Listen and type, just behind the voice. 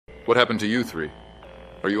What happened to you three?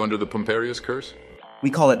 Are you under the Pomperius curse?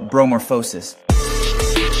 We call it Morphosis.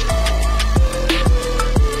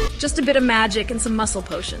 Just a bit of magic and some muscle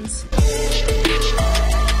potions.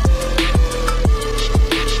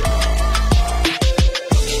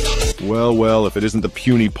 Well, well, if it isn't the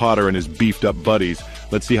puny Potter and his beefed-up buddies,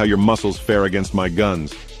 let's see how your muscles fare against my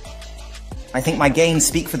guns. I think my gains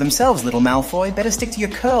speak for themselves, little Malfoy. Better stick to your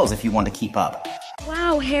curls if you want to keep up.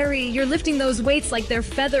 Wow, Harry, you're lifting those weights like they're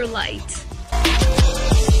feather light.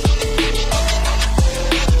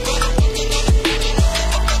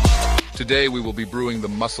 Today we will be brewing the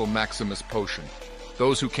Muscle Maximus potion.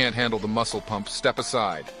 Those who can't handle the muscle pump, step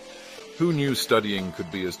aside. Who knew studying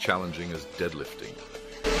could be as challenging as deadlifting?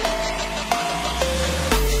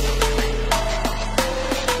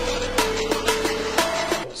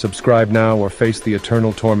 Subscribe now or face the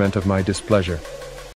eternal torment of my displeasure.